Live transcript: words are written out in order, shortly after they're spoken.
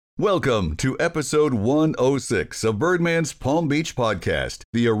Welcome to episode 106 of Birdman's Palm Beach Podcast,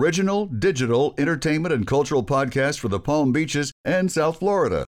 the original digital entertainment and cultural podcast for the Palm Beaches and South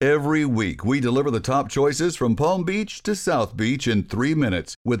Florida. Every week, we deliver the top choices from Palm Beach to South Beach in 3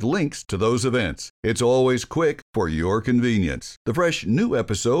 minutes with links to those events. It's always quick for your convenience. The fresh new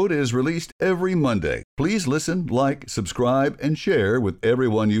episode is released every Monday. Please listen, like, subscribe, and share with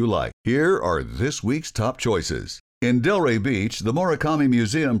everyone you like. Here are this week's top choices. In Delray Beach, the Murakami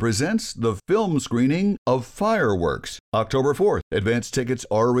Museum presents the film screening of Fireworks. October 4th, advance tickets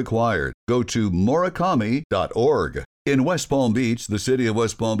are required. Go to murakami.org. In West Palm Beach, the city of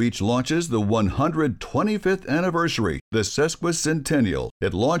West Palm Beach launches the 125th anniversary, the Sesquicentennial.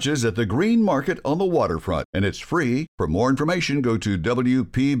 It launches at the Green Market on the waterfront, and it's free. For more information, go to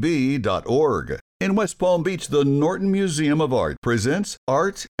wpb.org. In West Palm Beach, the Norton Museum of Art presents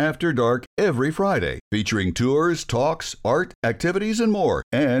Art After Dark every Friday, featuring tours, talks, art, activities, and more,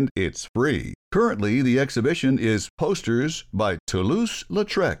 and it's free. Currently, the exhibition is posters by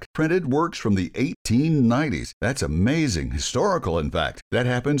Toulouse-Lautrec, printed works from the 1890s. That's amazing, historical in fact. That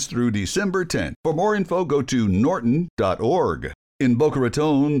happens through December 10th. For more info, go to norton.org. In Boca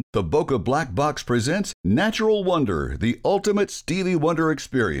Raton, the Boca Black Box presents Natural Wonder, the ultimate Stevie Wonder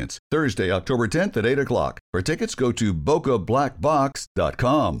experience, Thursday, October 10th at 8 o'clock. For tickets, go to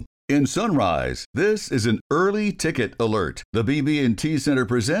bocablackbox.com. In Sunrise, this is an early ticket alert. The BB&T Center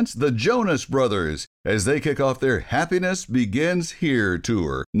presents the Jonas Brothers as they kick off their Happiness Begins Here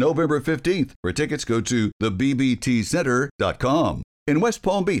tour, November 15th. For tickets, go to thebbtcenter.com. In West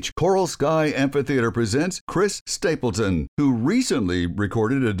Palm Beach, Coral Sky Amphitheater presents Chris Stapleton, who recently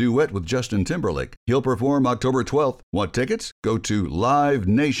recorded a duet with Justin Timberlake. He'll perform October 12th. Want tickets? Go to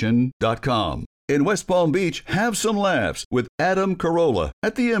livenation.com. In West Palm Beach, have some laughs with Adam Carolla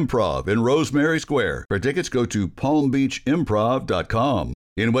at the Improv in Rosemary Square. For tickets, go to palmbeachimprov.com.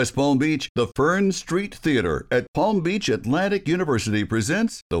 In West Palm Beach, the Fern Street Theater at Palm Beach Atlantic University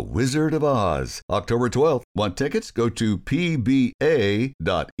presents The Wizard of Oz, October 12th. Want tickets? Go to pba.edu.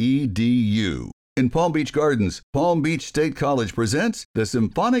 In Palm Beach Gardens, Palm Beach State College presents the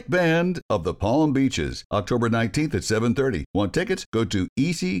Symphonic Band of the Palm Beaches, October 19th at 7:30. Want tickets? Go to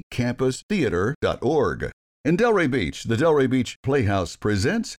easycampustheater.org. In Delray Beach, the Delray Beach Playhouse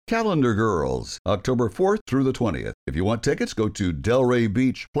presents Calendar Girls, October 4th through the 20th. If you want tickets, go to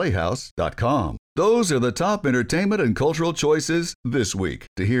delraybeachplayhouse.com. Those are the top entertainment and cultural choices this week.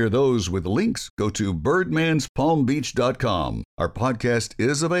 To hear those with links, go to birdmanspalmbeach.com. Our podcast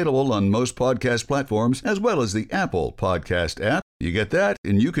is available on most podcast platforms as well as the Apple Podcast app. You get that,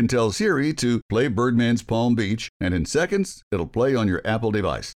 and you can tell Siri to play Birdman's Palm Beach, and in seconds, it'll play on your Apple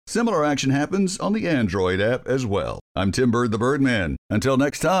device. Similar action happens on the Android app as well. I'm Tim Bird the Birdman. Until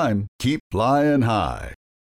next time, keep flying high.